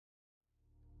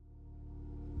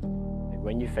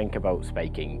When you think about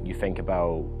spiking, you think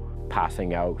about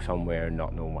passing out somewhere and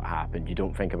not knowing what happened. You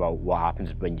don't think about what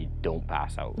happens when you don't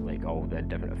pass out, like all the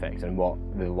different effects and what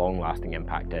the long-lasting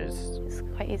impact is. It's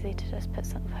quite easy to just put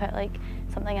like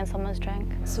something in someone's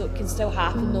drink. So it can still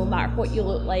happen no matter what you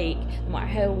look like, no matter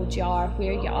how old you are,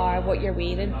 where you are, what you're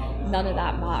wearing. None of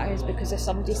that matters, because if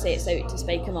somebody sets out to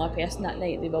spike another person that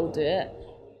night, they will do it.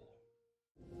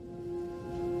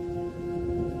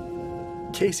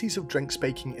 Cases of drink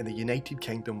spiking in the United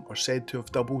Kingdom are said to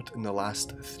have doubled in the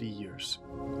last 3 years.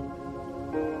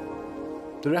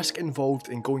 The risk involved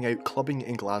in going out clubbing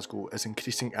in Glasgow is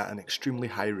increasing at an extremely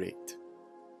high rate.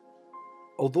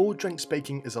 Although drink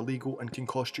spiking is illegal and can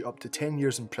cost you up to 10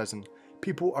 years in prison,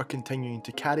 people are continuing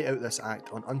to carry out this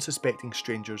act on unsuspecting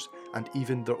strangers and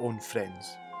even their own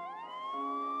friends.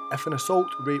 If an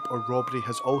assault, rape or robbery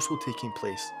has also taken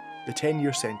place, the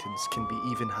 10-year sentence can be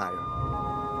even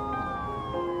higher.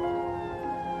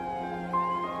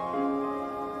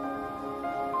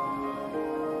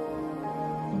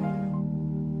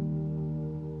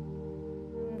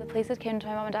 The police came to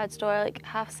my mum and dad's door like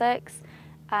 6:30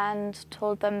 and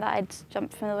told them that I'd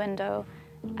jumped from the window.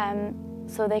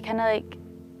 So they kind of like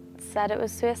said it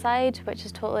was suicide, which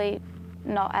is totally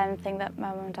not anything that my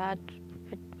mum and dad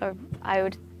or I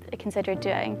would consider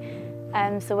doing.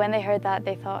 So when they heard that,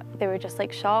 they thought they were just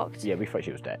like shocked. Yeah, we thought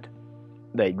she was dead.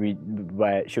 Like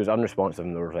she was unresponsive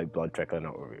and there was like blood trickling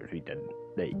out. We didn't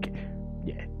like,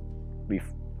 yeah.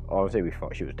 Honestly, we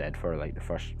thought she was dead for like the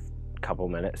first couple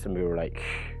minutes, and we were like.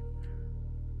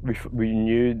 We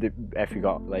knew that if we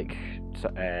got like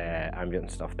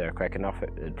ambulance stuff there quick enough,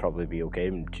 it'd probably be okay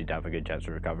and she'd have a good chance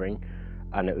of recovering.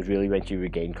 And it was really when she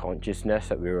regained consciousness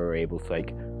that we were able to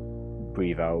like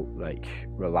breathe out, like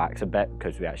relax a bit,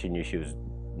 because we actually knew she was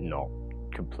not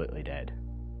completely dead.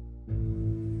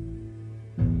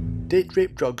 Date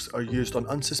rape drugs are used on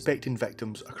unsuspecting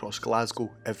victims across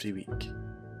Glasgow every week.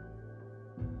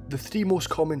 The 3 most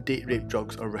common date rape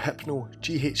drugs are Rohypnol,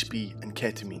 GHB and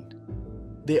ketamine.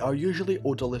 They are usually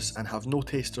odourless and have no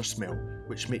taste or smell,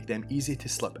 which make them easy to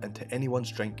slip into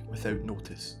anyone's drink without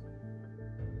notice.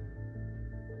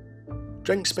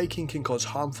 Drink spiking can cause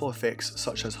harmful effects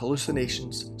such as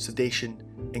hallucinations, sedation,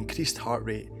 increased heart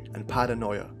rate and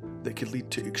paranoia that could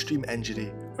lead to extreme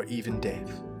injury or even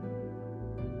death.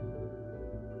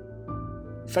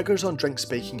 Figures on drink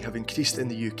spiking have increased in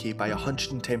the UK by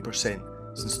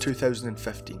 110% since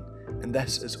 2015, and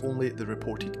this is only the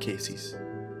reported cases.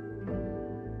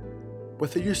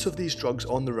 With the use of these drugs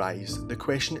on the rise, the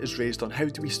question is raised on how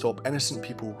do we stop innocent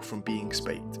people from being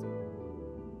spiked.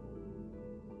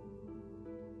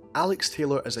 ALIX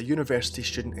Taylor is a university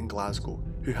student in Glasgow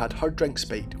who had her drink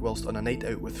spiked whilst on a night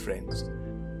out with friends.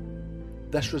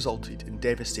 This resulted in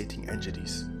devastating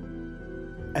injuries.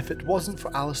 If it wasn't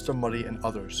for Alistair Murray and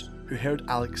others who heard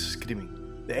Alex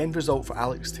screaming, the end result for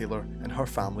ALIX Taylor and her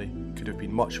family could have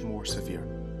been much more severe.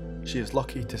 She is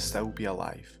lucky to still be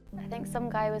alive. I think some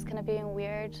guy was kind of being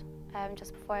weird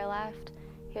just before I left.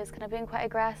 He was kind of being quite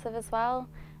aggressive as well,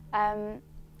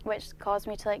 which caused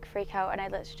me to like freak out, and I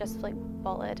literally just like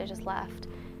bolted. I just left,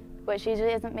 which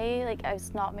usually isn't me. Like I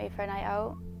was not made for a night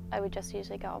out. I would just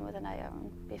usually get on with a night out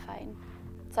and be fine.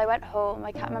 So I went home.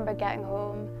 I can't remember getting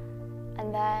home,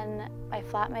 and then my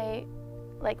flatmate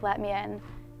like let me in,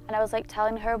 and I was like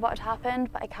telling her what had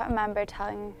happened, but I can't remember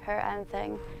telling her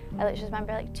anything. I literally just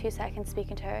remember like 2 seconds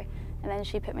speaking to her, and then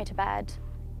she put me to bed.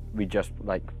 We just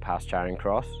like passed Charing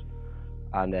Cross,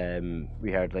 and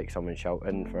we heard like someone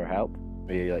shouting for help.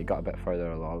 We like got a bit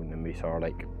further along, and we saw her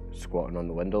like squatting on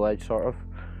the window ledge sort of,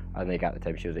 and like at the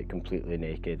time she was like completely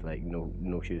naked, like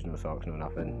no shoes, no socks, no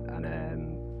nothing,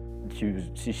 and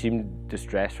she seemed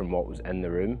distressed from what was in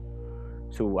the room.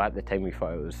 So at the time we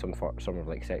thought it was some sort of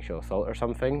like sexual assault or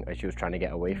something, and she was trying to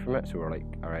get away from it. So we were like,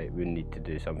 all right, we need to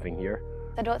do something here.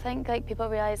 I don't think like people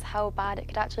realise how bad it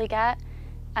could actually get,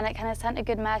 and it kind of sent a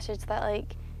good message that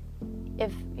like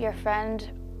if your friend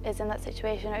is in that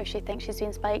situation or if she thinks she's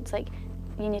been spiked, like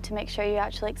you need to make sure you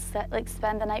actually like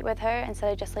spend the night with her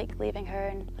instead of just like leaving her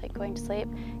and like going to sleep,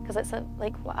 because it's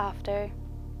like after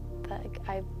that like,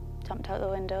 I jumped out the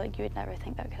window, like you would never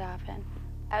think that could happen.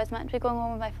 I was meant to be going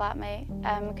home with my flatmate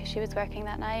because she was working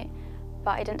that night,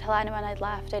 but I didn't tell anyone I'd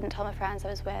left. I didn't tell my friends I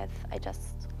was with. I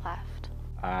just left.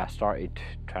 I started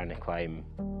trying to climb,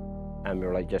 and we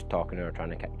were like just talking to her,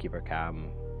 trying to keep her calm.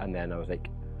 And then I was like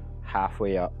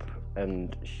halfway up,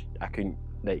 and I couldn't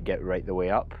like get right the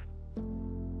way up.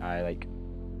 I like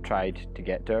tried to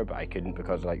get to her, but I couldn't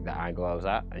because of like the angle I was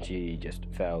at, and she just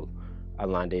fell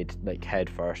and landed like head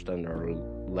first, and her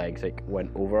legs like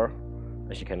went over,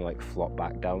 and she kind of like flopped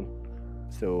back down.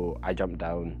 So I jumped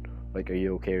down, like, are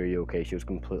you okay, are you okay? She was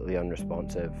completely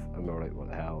unresponsive, and we were like, what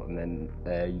the hell? And then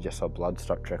you just saw blood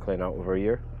start trickling out of her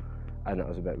ear, and that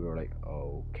was a bit, we were like,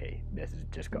 oh, okay, this has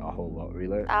just got a whole lot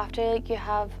realer. After like you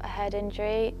have a head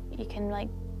injury, you can like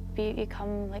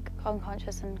become like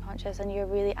unconscious and conscious, and you're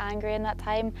really angry in that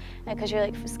time, and because you're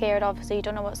like scared, obviously you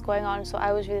don't know what's going on. So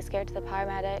I was really scared to the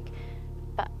paramedic,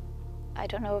 but I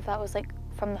don't know if that was like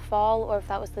from the fall or if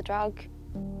that was the drug.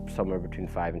 Somewhere between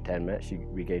 5 and 10 minutes she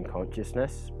regained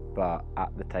consciousness, but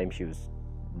at the time she was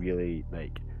really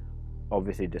like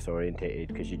obviously disorientated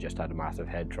because she just had a massive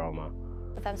head trauma.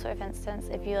 With them sort of incidents,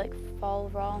 if you like fall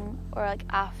wrong or like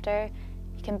after,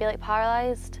 you can be like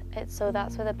paralysed. So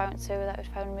that's where the bouncer that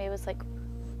found me was like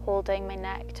holding my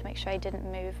neck to make sure I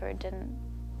didn't move or didn't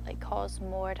like cause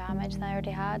more damage than I already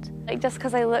had. Like just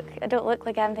because I don't look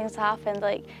like anything's happened,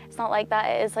 like it's not like that.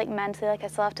 It is like mentally, like I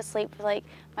still have to sleep with like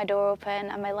my door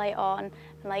open and my light on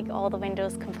and like all the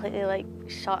windows completely like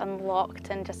shut and locked,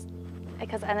 and just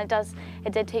because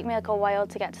it did take me like a while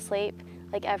to get to sleep.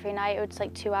 Like every night it was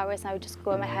like 2 hours, and I would just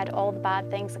go in my head all the bad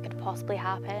things that could possibly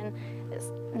happen. It's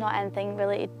not anything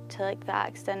related to like the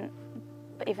accident,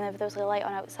 but even if there was a light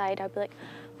on outside, I'd be like,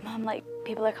 Mum, like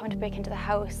people are coming to break into the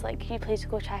house, like can you please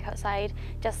go check outside?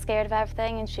 Just scared of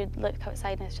everything. And she'd look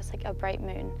outside and it's just like a bright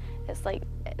moon. It's like,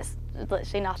 it's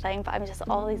literally nothing, but I'm just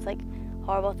all these like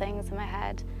horrible things in my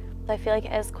head. I feel like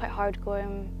it is quite hard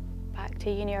going back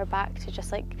to uni or back to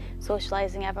just like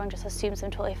socialising. Everyone just assumes I'm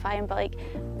totally fine, but like,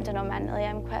 I don't know, mentally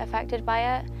I'm quite affected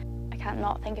by it. I can't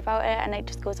not think about it, and it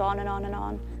just goes on and on and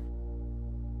on.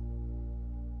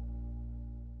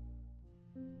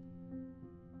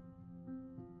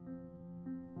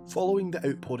 Following the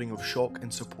outpouring of shock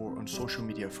and support on social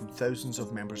media from thousands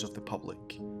of members of the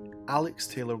public, ALIX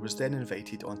Taylor was then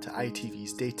invited onto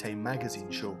ITV's daytime magazine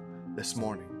show This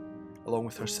Morning, along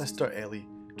with her sister ELLIE,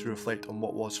 to reflect on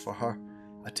what was for her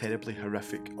a terribly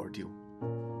horrific ordeal.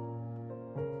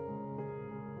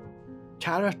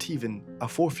 CARA TEVEN, a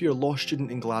 4th-year law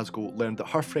student in Glasgow, learned that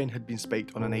her friend had been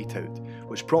spiked on a night out,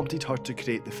 which prompted her to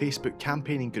create the Facebook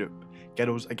campaigning group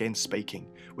Girls Against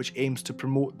Spiking, which aims to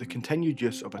promote the continued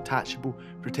use of attachable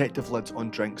protective lids on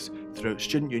drinks throughout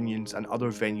student unions and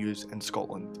other venues in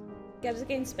Scotland. Girls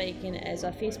Against Spiking is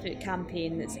a Facebook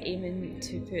campaign that's aiming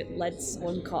to put lids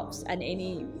on cups in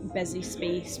any busy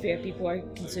space where people are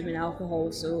consuming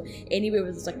alcohol. So anywhere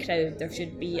where there's a crowd, there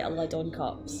should be a lid on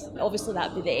cups. Obviously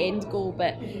that would be the end goal,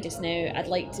 but just now I'd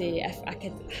like to, if I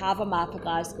could have a map of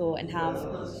Glasgow and have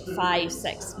 5,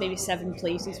 6, maybe 7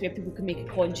 places where people can make a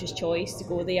conscious choice to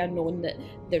go there, knowing that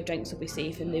their drinks will be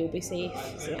safe and they'll be safe.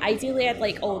 So ideally I'd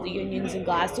like all the unions in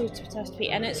Glasgow to participate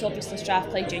in it. So obviously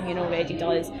Strathclyde Union already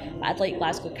does, but I'd like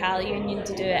Glasgow CARA Union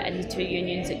to do it, and the 2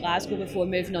 unions at Glasgow before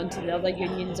moving on to the other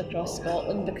unions across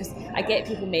Scotland, because I get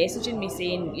people messaging me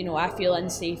saying, you know, I feel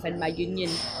unsafe in my union,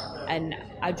 and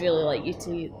I'd really like you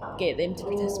to get them to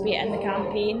participate in the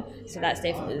campaign. So that's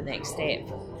definitely the next step.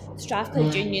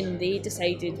 Strathclyde Union, they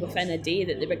decided within a day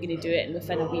that they were going to do it, and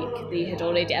within a week they had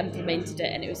already implemented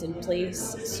it and it was in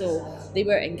place, so they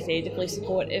were incredibly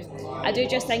supportive. I do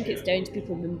just think it's down to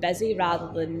people being busy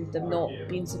rather than them not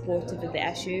being supportive of the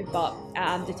issue, but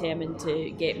I am determined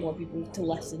to get more people to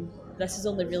listen. This has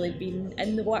only really been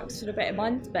in the works for about a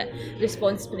month, but the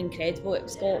response has been incredible.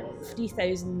 It's got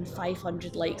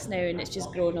 3,500 likes now, and it's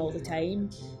just grown all the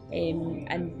time,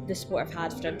 and the support I've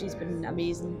had for everybody has been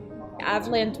amazing. I've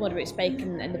learned more about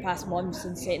spiking in the past month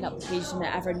since setting up the page than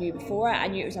I ever knew before. I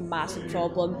knew it was a massive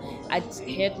problem. I'd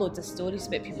heard loads of stories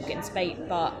about people getting spiked,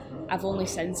 but I've only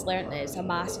since learnt that it's a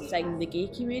massive thing in the gay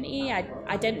community.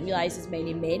 I didn't realise as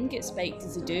many men get spiked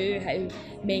as they do, how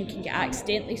men can get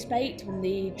accidentally spiked when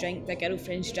they drink their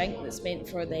girlfriend's drink that's meant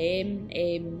for them.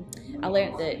 I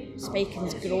learnt that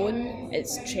spiking's grown.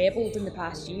 It's trebled in the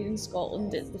past year in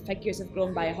Scotland. The figures have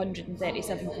grown by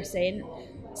 137%.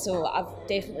 So I've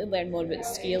definitely learned more about the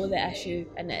scale of the issue,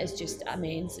 and it is just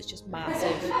immense, it's just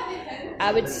massive.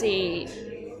 I would say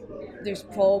there's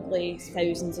probably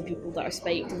thousands of people that are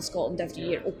spiked in Scotland every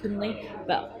year openly,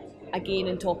 but again,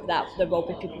 on top of that, there will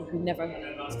be people who never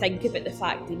think about the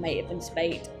fact they might have been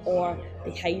spiked, or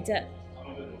they hide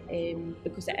it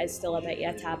because it is still a bit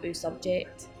of a taboo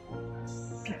subject.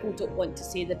 People don't want to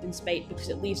say they've been spiked because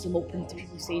it leaves them open to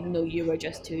people saying, no, you were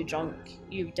just too drunk,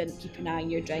 you didn't keep an eye on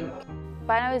your drink.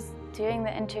 When I was doing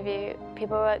the interview,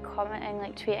 people were like commenting,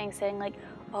 like tweeting, saying like,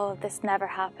 oh, this never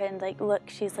happened, like look,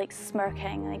 she's like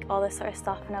smirking, like all this sort of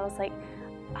stuff, and I was like,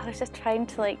 I was just trying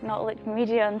to like not look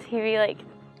media on TV, like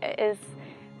it is,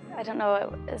 I don't know,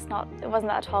 it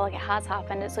wasn't that at all, like it has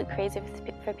happened. It's like crazy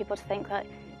for people to think that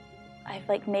I've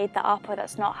like made that up or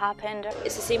that's not happened.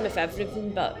 It's the same with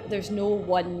everything, but there's no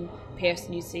one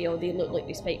person you say, oh, they look like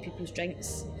they spike people's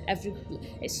drinks.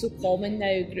 It's so common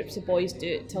now, groups of boys do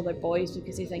it till they're boys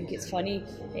because they think it's funny,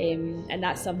 and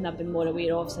that's something I've been more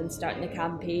aware of since starting the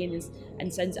campaign,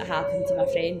 and since it happened to my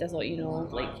friend, I thought, you know,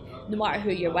 like, no matter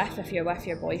who you're with, if you're with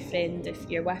your boyfriend, if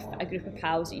you're with a group of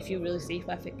pals that you feel really safe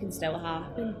with, it can still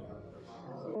happen.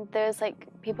 There's like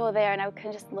people there and I was kind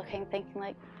of just looking, thinking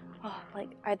like, oh, like,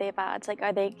 are they bad? Like,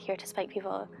 are they here to spike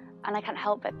people? And I can't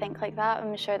help but think like that.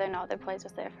 I'm sure they're not, they're probably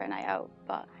just there for a night out,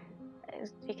 but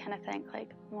you kind of think like,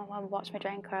 well, I'll watch my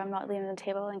drink, or I'm not leaving the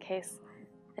table in case,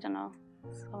 I don't know,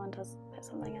 someone does put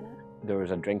something in it. There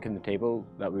was a drink on the table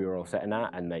that we were all sitting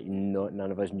at, and like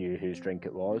none of us knew whose drink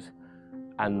it was.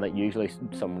 And like usually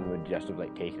someone would just have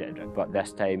like taken it and drink, but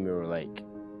this time we were like,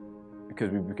 because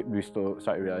we still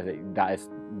started realising that is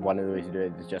one of the ways to do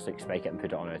it, is just like spike it and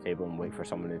put it on a table and wait for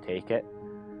someone to take it.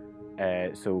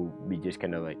 So we just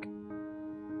kind of like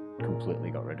completely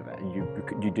got rid of it. And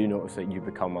you do notice that you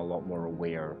become a lot more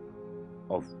aware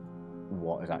of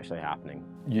what is actually happening.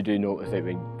 You do notice that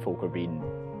when folk are being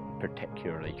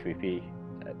particularly creepy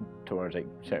towards like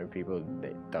certain people,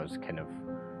 it does kind of,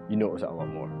 you notice it a lot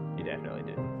more. You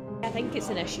definitely do. I think it's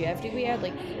an issue everywhere.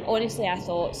 Like, honestly, I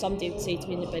thought somebody would say to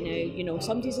me in the bin, you know,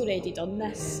 somebody's already done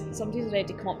this, somebody's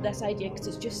already come up with this idea, because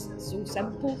it's just so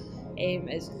simple.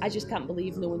 I just can't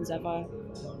believe no one's ever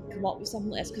come up with something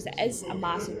like this, because it is a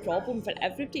massive problem for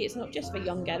everybody. It's not just for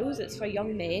young girls, it's for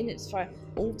young men, it's for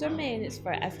older men, it's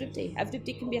for everybody.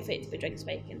 Everybody can be affected by drink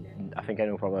spiking. I think I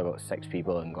know probably about 6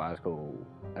 people in Glasgow,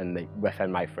 and like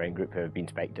within my friend group, who have been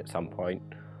spiked at some point.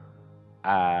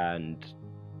 And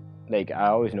like, I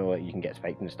always know that you can get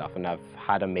spiked and stuff, and I've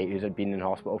had a mate who's had been in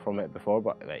hospital from it before,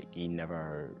 but like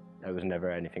it was never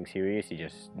anything serious. He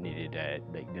just needed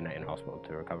like the night in hospital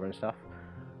to recover and stuff.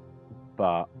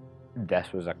 But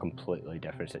this was a completely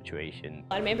different situation.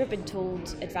 I remember being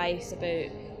told advice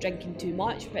about drinking too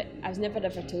much, but I was never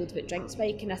ever told about drink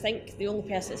spiking. I think the only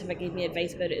person that's ever gave me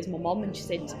advice about it is my mum, and she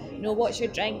said, no, what's your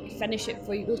drink, finish it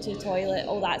before you go to the toilet,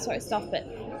 all that sort of stuff. But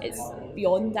it's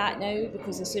beyond that now,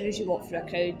 because as soon as you walk through a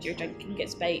crowd, your drink can get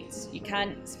spiked. You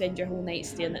can't spend your whole night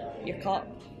staring at your cup.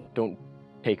 Don't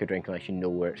take a drink unless you know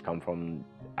where it's come from,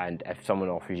 and if someone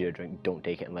offers you a drink, don't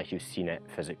take it unless you've seen it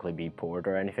physically be poured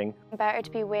or anything. Better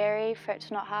to be wary for it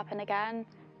to not happen again,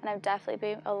 and I've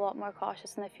definitely been a lot more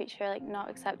cautious in the future, like not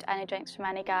accept any drinks from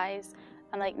any guys,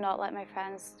 and like not let my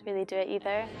friends really do it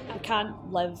either. You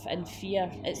can't live in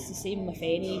fear. It's the same with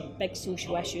any big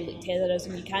social issue like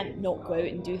terrorism. You can't not go out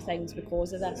and do things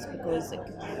because of this, because it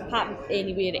can happen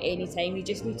anywhere at any time. You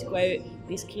just need to go out,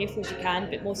 be as careful as you can,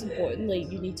 but most importantly,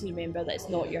 you need to remember that it's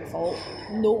not your fault.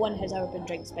 No one has ever been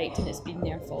drink spiked and it's been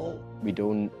their fault. We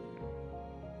don't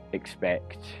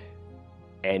expect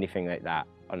anything like that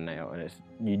on night out, and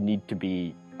you need to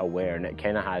be aware, and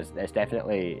it's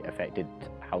definitely affected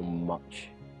how much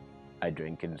I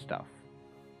drink and stuff.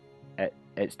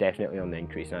 It's definitely on the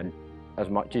increase, and as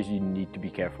much as you need to be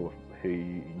careful who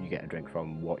you get a drink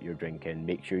from, what you're drinking,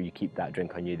 make sure you keep that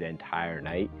drink on you the entire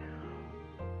night.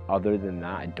 Other than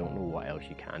that, I don't know what else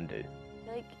you can do. I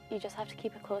feel like you just have to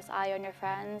keep a close eye on your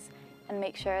friends and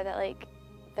make sure that like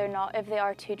they're not, if they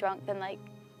are too drunk, then like,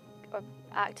 or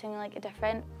acting like a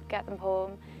different, get them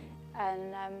home,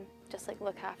 and just like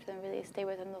look after them, really stay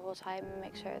with them the whole time and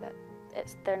make sure that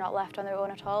they're not left on their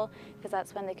own at all, because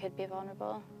that's when they could be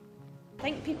vulnerable. I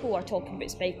think people are talking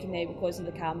about spiking now because of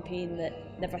the campaign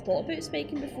that never thought about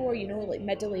spiking before, you know, like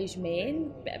middle-aged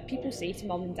men. But people say to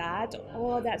mum and dad,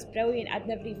 oh, that's brilliant, I'd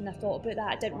never even have thought about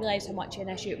that, I didn't realise how much of an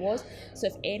issue it was. So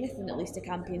if anything, at least the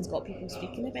campaign's got people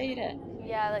speaking about it.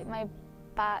 Yeah, like my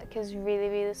back is really,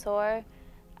 really sore,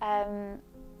 and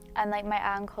like my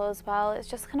ankle as well. It's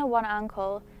just kind of one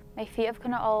ankle. My feet have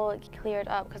kind of all like cleared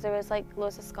up because there was like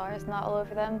loads of scars and that all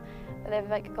over them. But they've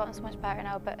like gotten so much better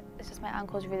now, but it's just my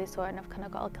ankle's really sore and I've kind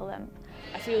of got like a limp.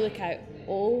 I feel like out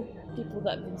all people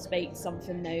that have been spiked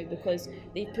something now, because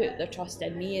they put their trust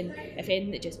in me, and if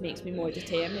anything, it just makes me more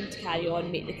determined to carry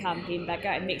on, make the campaign bigger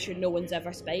and make sure no one's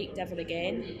ever spiked ever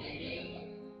again.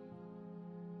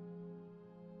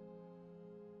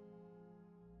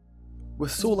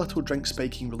 With so little drink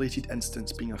spiking related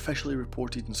incidents being officially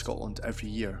reported in Scotland every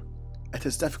year, it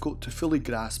is difficult to fully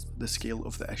grasp the scale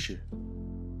of the issue.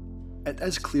 It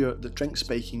is clear that drink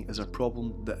spiking is a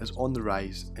problem that is on the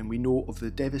rise, and we know of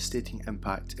the devastating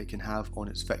impact it can have on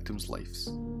its victims'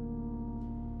 lives.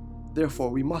 Therefore,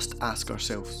 we must ask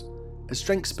ourselves, is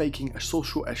drink spiking a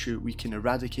social issue we can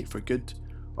eradicate for good,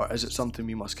 or is it something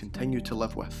we must continue to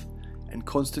live with, in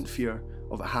constant fear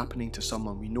of it happening to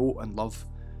someone we know and love,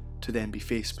 to then be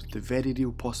faced with the very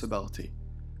real possibility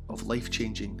of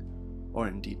life-changing or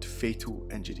indeed fatal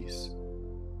injuries.